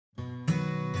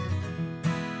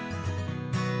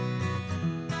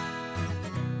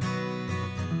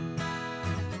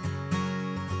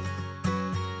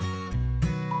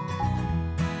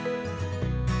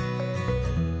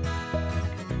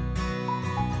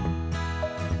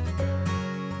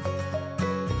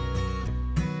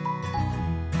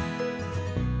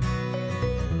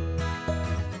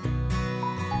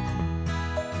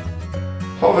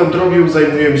Chowem drobiu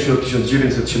zajmujemy się od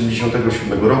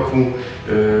 1977 roku.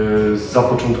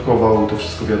 Zapoczątkował to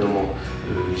wszystko, wiadomo,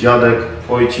 dziadek,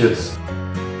 ojciec.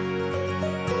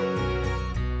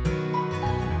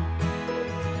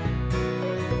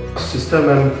 Z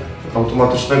systemem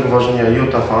automatycznego ważenia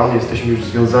JOTAFAN jesteśmy już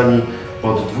związani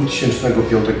od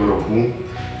 2005 roku.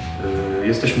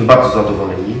 Jesteśmy bardzo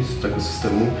zadowoleni z tego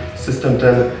systemu. System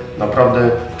ten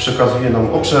naprawdę przekazuje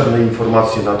nam obszerne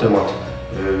informacje na temat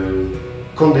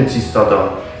kondycji stada,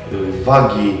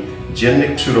 wagi,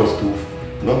 dziennych przyrostów.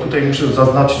 No tutaj muszę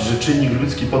zaznaczyć, że czynnik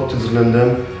ludzki pod tym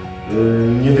względem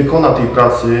nie wykona tej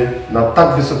pracy na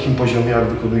tak wysokim poziomie, jak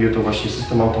wykonuje to właśnie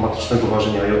system automatycznego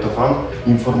ważenia JOTAFAN.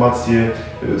 Informacje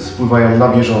spływają na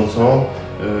bieżąco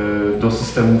do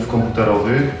systemów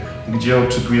komputerowych, gdzie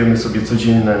odczytujemy sobie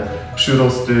codzienne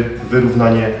przyrosty,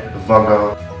 wyrównanie, waga.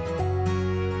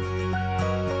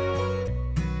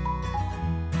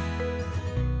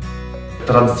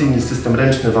 Tradycyjny system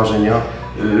ręczny ważenia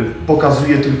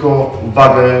pokazuje tylko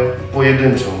wagę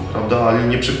pojedynczą, prawda? Ale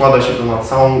nie przekłada się to na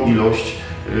całą ilość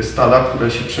stada,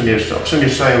 które się przemieszcza.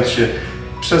 Przemieszczając się,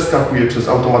 przeskakuje przez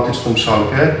automatyczną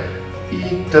szalkę i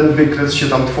ten wykres się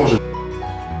tam tworzy.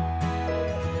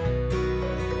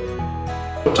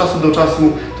 Od czasu do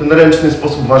czasu ten ręczny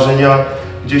sposób ważenia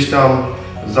gdzieś tam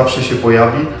zawsze się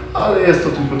pojawi, ale jest to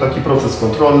tylko taki proces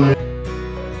kontrolny.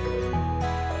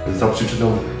 Za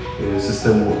przyczyną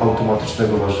systemu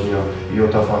automatycznego ważenia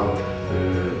JOTAFAN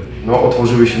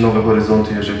otworzyły się nowe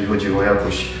horyzonty, jeżeli chodzi o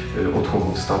jakość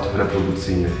odchowów stad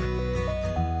reprodukcyjnych.